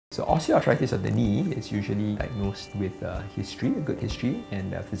So osteoarthritis of the knee is usually diagnosed with a good history,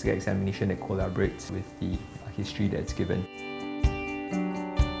 and a physical examination that collaborates with the history that's given.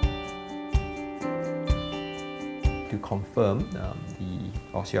 To confirm the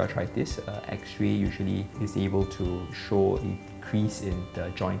osteoarthritis, X-ray usually is able to show a decrease in the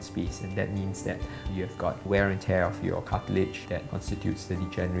joint space, and that means that you have got wear and tear of your cartilage that constitutes the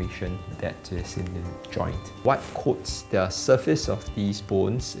degeneration that is in the joint. What coats the surface of these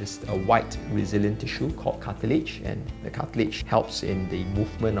bones is a white resilient tissue called cartilage, and the cartilage helps in the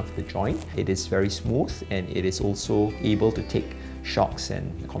movement of the joint. It is very smooth, and it is also able to take shocks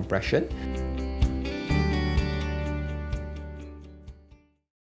and compression.